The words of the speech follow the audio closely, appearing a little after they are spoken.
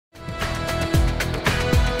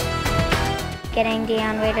getting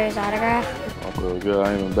Dion Waiters' autograph. I feel good.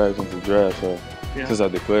 I ain't been back since the draft, so since I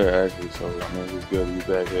declared actually. So I mean, it's good to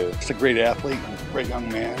be back here. He's a great athlete, great young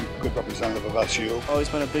man, good representative of SU. Always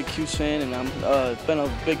been a big Cuse fan, and I'm been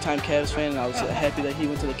a big-time Cavs fan. And I was happy that he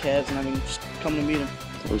went to the Cavs, and I mean, just coming to meet him.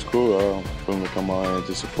 It was cool for him to come on and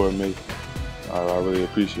just support me. I really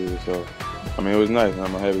appreciate it. So I mean, it was nice.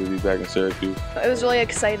 I'm happy to be back in Syracuse. It was really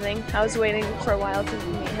exciting. I was waiting for a while to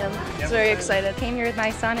meet him. I was very excited. Came here with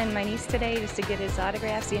my son and my niece today just to get his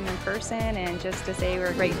autograph, see him in person, and just to say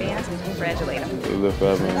we're great fans and congratulate him. It lived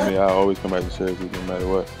forever in me. I always come back to Syracuse no matter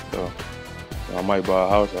what. So I might buy a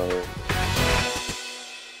house out here.